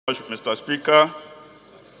Mr. Speaker,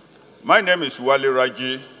 my name is Hon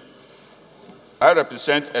Raji. I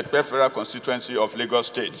represent a federal constituency of Lagos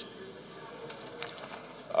State.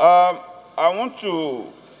 I want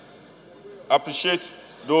to appreciate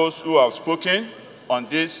those who have spoken on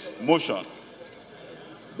this motion,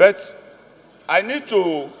 but I need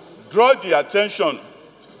to draw the attention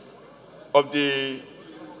of the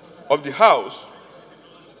House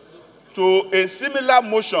to a similar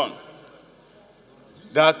motion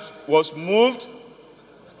that was moved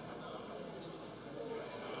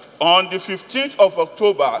on the 15th of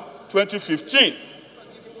October 2015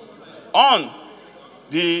 on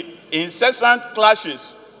the incessant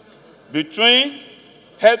clashes between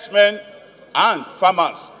herdsmen and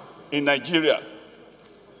farmers in Nigeria.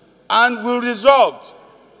 And we resolved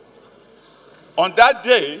on that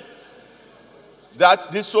day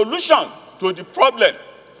that the solution to the problem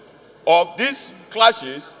of these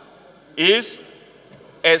clashes is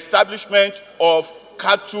establishment of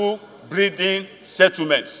cattle breeding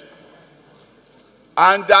settlements,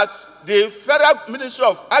 and that the Federal Ministry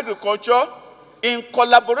of Agriculture, in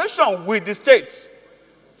collaboration with the states,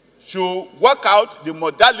 should work out the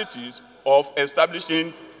modalities of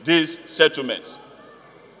establishing these settlements.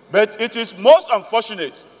 But it is most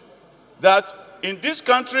unfortunate that in this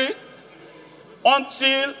country,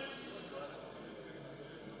 until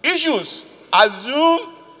issues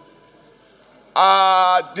assume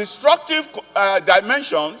destructive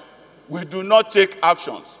dimensions, we do not take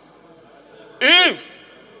actions. If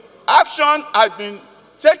action had been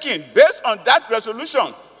taken based on that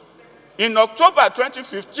resolution in October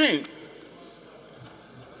 2015,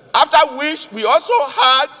 after which we also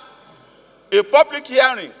had a public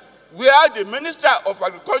hearing where the Minister of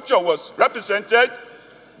Agriculture was represented,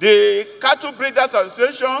 the Cattle Breeders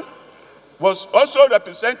Association was also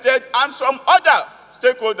represented, and some other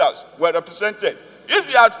stakeholders were represented. If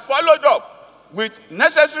we had followed up with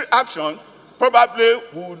necessary action, probably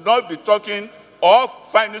we would not be talking of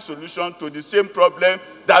finding solution to the same problem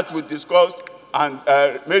that we discussed and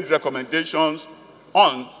made recommendations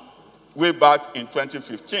on way back in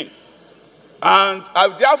 2015. And I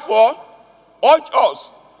therefore urge us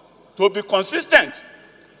to be consistent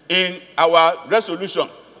in our resolution.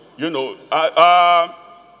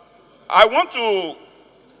 I want to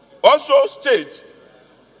also state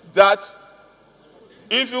that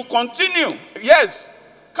if you continue, yes,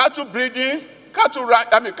 cattle breeding, cattle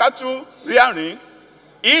rearing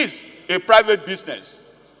is a private business,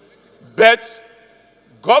 but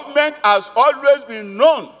government has always been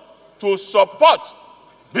known to support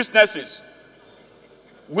businesses.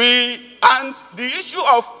 And the issue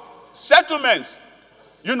of settlements,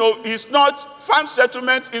 farm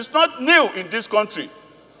settlements is not new in this country.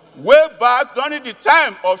 Way back during the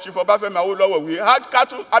time of Chief Obafemi Awolowo, we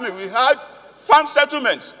had farm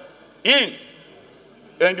settlements in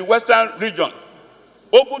the western region.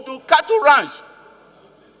 Obudu Cattle Ranch,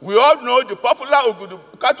 we all know the popular Obudu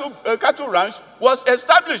Cattle Ranch was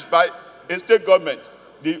established by a state government,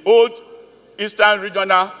 the old Eastern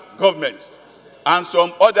Regional Government, and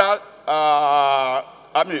some other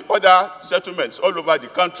other settlements all over the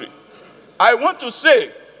country. I want to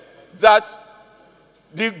say that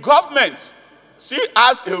the government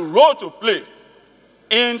has a role to play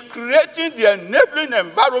in creating the enabling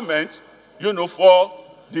environment, for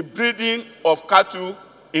the breeding of cattle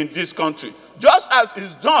in this country, just as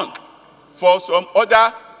is done for some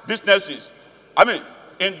other businesses.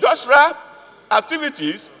 Industrial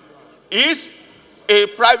activities is a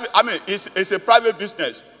private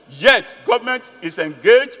business, yet government is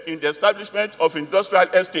engaged in the establishment of industrial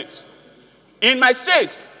estates. In my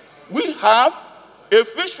state, we have a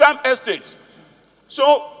fish farm estate.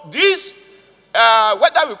 So this,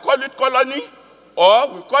 whether we call it colony or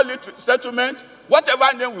we call it settlement, whatever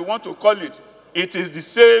name we want to call it, it is the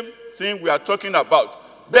same thing we are talking about.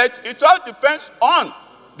 But it all depends on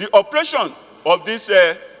the operation of this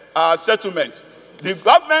settlement. The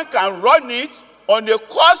government can run it on a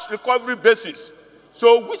cost recovery basis.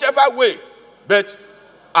 So whichever way, but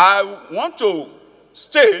I want to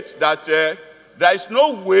state that there is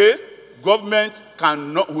no way government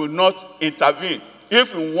will not intervene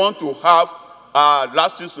if we want to have a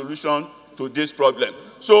lasting solution to this problem.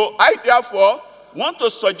 So I therefore want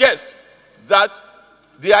to suggest that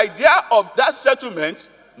the idea of that settlement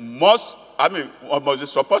must be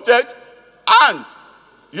supported, and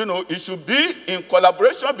it should be in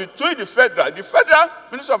collaboration between the Federal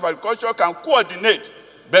Ministry of Agriculture can coordinate,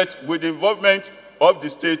 but with the involvement of the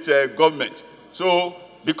state government. So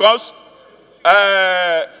because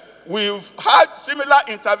we've had similar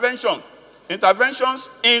interventions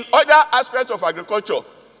in other aspects of agriculture.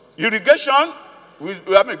 Irrigation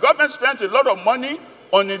government spends a lot of money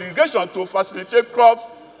on irrigation to facilitate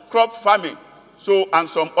crop farming, so, and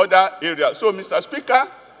some other areas. So, Mr. Speaker,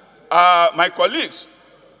 my colleagues,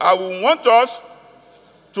 I will want us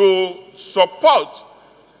to support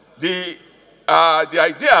the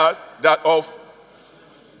idea that of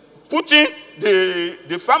putting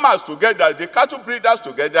the farmers together, the cattle breeders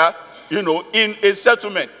together, in a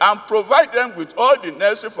settlement, and provide them with all the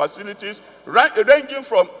necessary facilities, ranging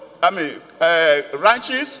from,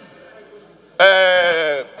 ranches,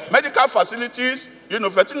 medical facilities,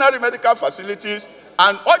 veterinary medical facilities,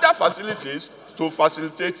 and other facilities to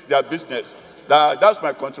facilitate their business. That's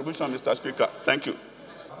my contribution, Mr. Speaker. Thank you.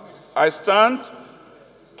 I stand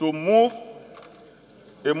to move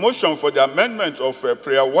a motion for the amendment of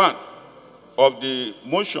prayer 1 of the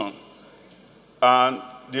motion, and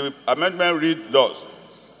the amendment reads thus: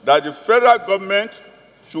 that the federal government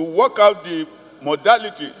should work out the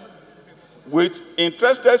modality with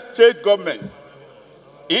interested state government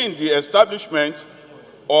in the establishment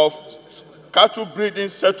of cattle breeding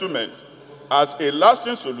settlement as a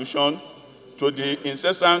lasting solution to the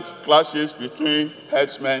incessant clashes between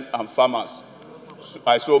herdsmen and farmers.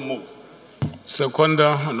 I so move. Seconder,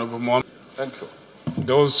 Honorable Mohammed. Thank you.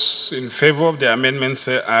 Those in favor of the amendment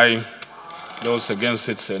say aye. Those against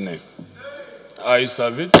it say nay. Ayes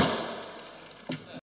have it.